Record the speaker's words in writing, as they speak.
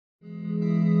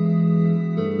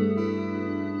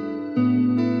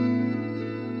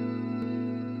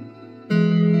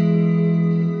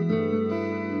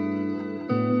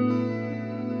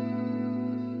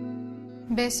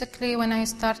basically when I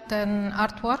start an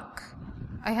artwork,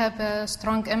 I have a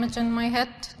strong image in my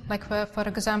head. Like for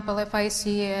example, if I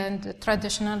see a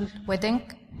traditional wedding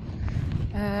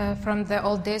from the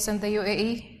old days in the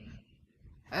UAE,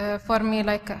 for me,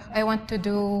 like I want to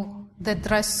do the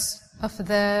dress of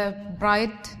the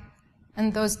bride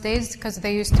in those days, because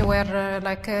they used to wear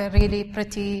like really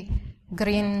pretty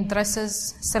green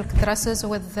dresses, silk dresses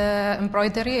with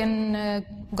embroidery in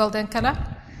golden color.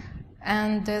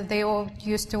 And they all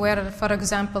used to wear, for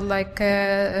example, like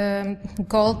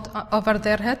gold over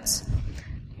their heads.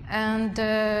 And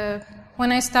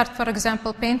when I start, for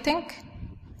example, painting,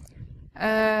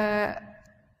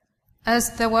 as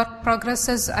the work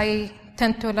progresses, I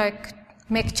tend to like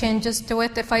make changes to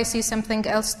it if I see something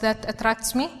else that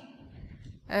attracts me.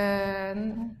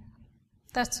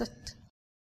 That's it.